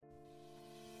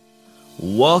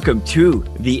Welcome to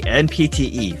the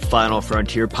NPTE Final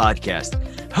Frontier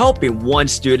podcast, helping one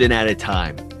student at a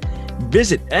time.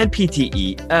 Visit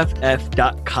npteff.com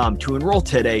to enroll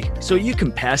today so you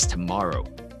can pass tomorrow.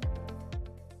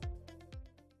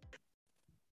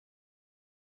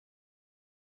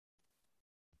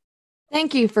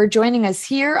 Thank you for joining us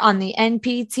here on the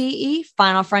NPTE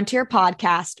Final Frontier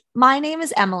podcast. My name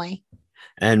is Emily.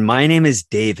 And my name is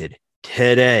David.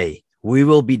 Today, we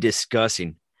will be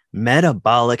discussing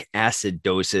metabolic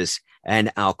acidosis and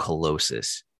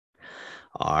alkalosis.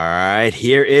 All right,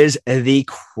 here is the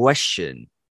question.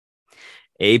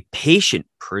 A patient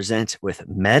presents with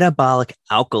metabolic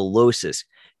alkalosis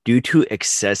due to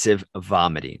excessive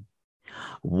vomiting.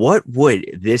 What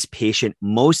would this patient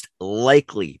most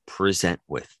likely present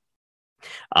with?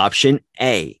 Option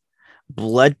A,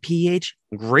 blood pH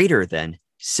greater than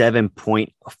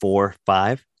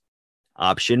 7.45.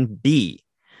 Option B,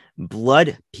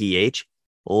 blood pH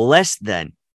less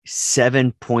than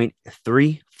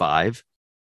 7.35.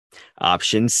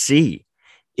 Option C,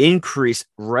 increased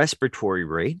respiratory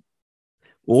rate.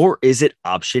 Or is it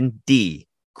option D,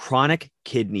 chronic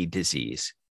kidney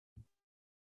disease?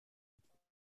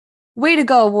 Way to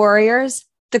go, Warriors.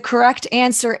 The correct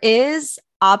answer is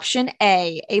option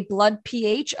A blood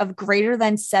pH of greater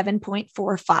than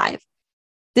 7.45.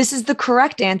 This is the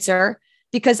correct answer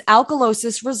because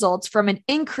alkalosis results from an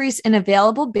increase in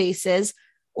available bases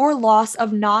or loss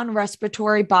of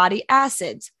non-respiratory body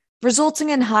acids, resulting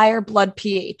in higher blood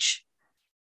pH.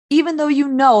 Even though you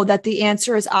know that the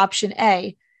answer is option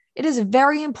A, it is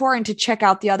very important to check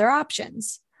out the other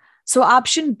options. So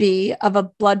option B of a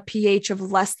blood pH of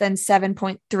less than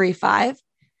 7.35,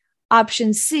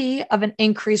 option C of an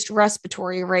increased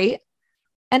respiratory rate,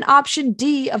 and option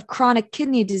D of chronic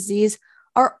kidney disease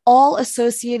are all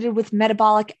associated with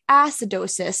metabolic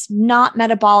acidosis, not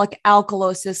metabolic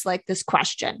alkalosis like this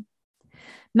question.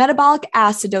 Metabolic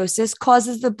acidosis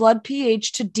causes the blood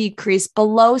pH to decrease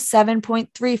below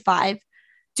 7.35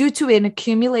 due to an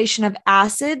accumulation of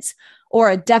acids or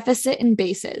a deficit in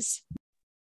bases.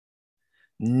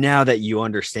 Now that you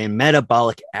understand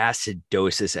metabolic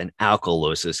acidosis and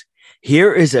alkalosis,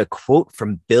 here is a quote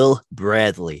from Bill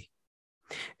Bradley.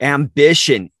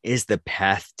 Ambition is the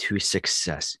path to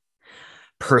success.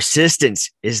 Persistence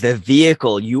is the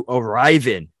vehicle you arrive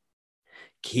in.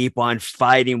 Keep on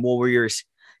fighting, warriors.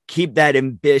 Keep that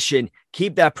ambition,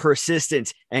 keep that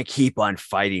persistence, and keep on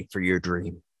fighting for your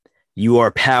dream. You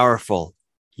are powerful.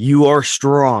 You are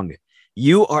strong.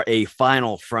 You are a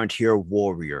final frontier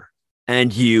warrior,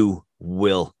 and you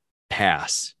will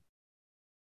pass.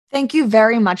 Thank you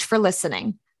very much for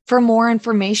listening. For more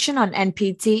information on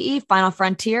NPTE Final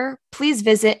Frontier, please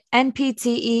visit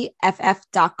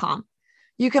npteff.com.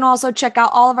 You can also check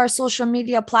out all of our social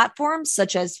media platforms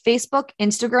such as Facebook,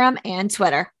 Instagram, and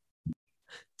Twitter.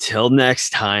 Till next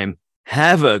time,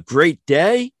 have a great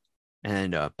day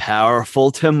and a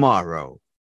powerful tomorrow.